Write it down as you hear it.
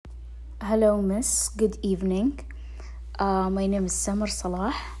Hello, Miss. Good evening. My name is Samar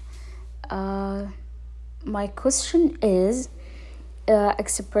Salah. Uh, my question is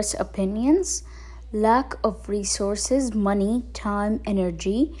express opinions, lack of resources, money, time,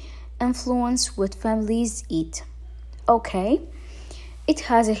 energy, influence what families eat. Okay, it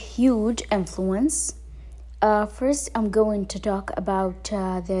has a huge influence. First, I'm going to talk about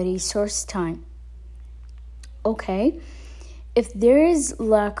the resource time. Okay, if there is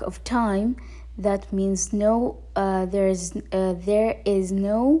lack of time, that means there is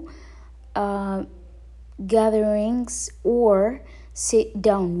no gatherings or sit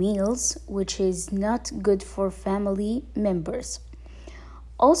down meals, which is not good for family members.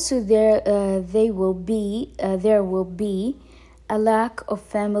 Also, there will be a lack of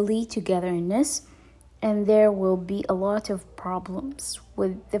family togetherness, and there will be a lot of problems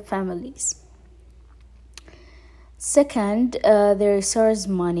with the families. Second, the resource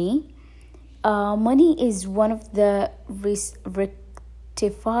money. Money is one of the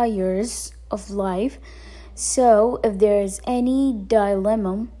rectifiers of life. So, if there is any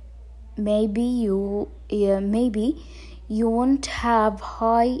dilemma, maybe you won't have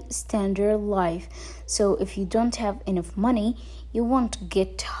high standard life. So, if you don't have enough money, you won't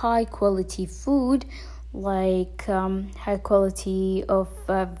get high quality food, like high quality of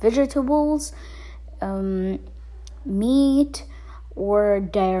vegetables. Meat or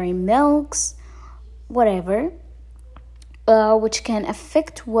dairy milks, whatever, which can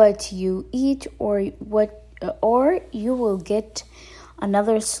affect what you eat, or you will get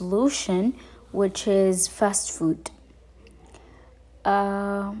another solution, which is fast food.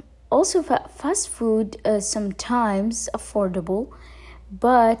 Also, fast food sometimes affordable,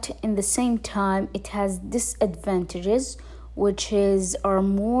 but in the same time it has disadvantages, which are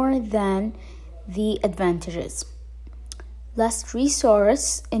more than the advantages. Last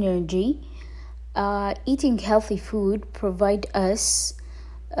resource, energy. Eating healthy food provide us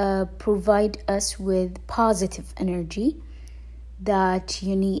with positive energy that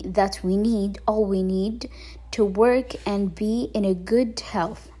we need to work and be in a good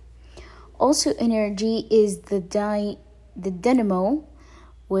health. Also, energy is the dynamo,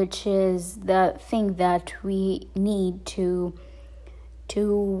 which is the thing that we need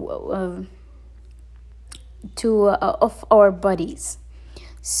of our bodies.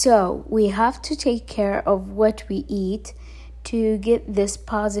 So we have to take care of what we eat to get this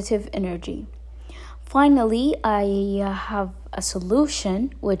positive energy. Finally, I have a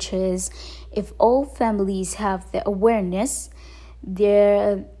solution, which is if all families have the awareness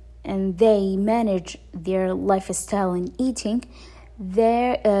and they manage their lifestyle and eating,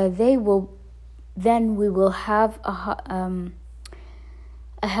 we will have a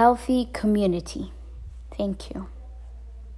healthy community. Thank you.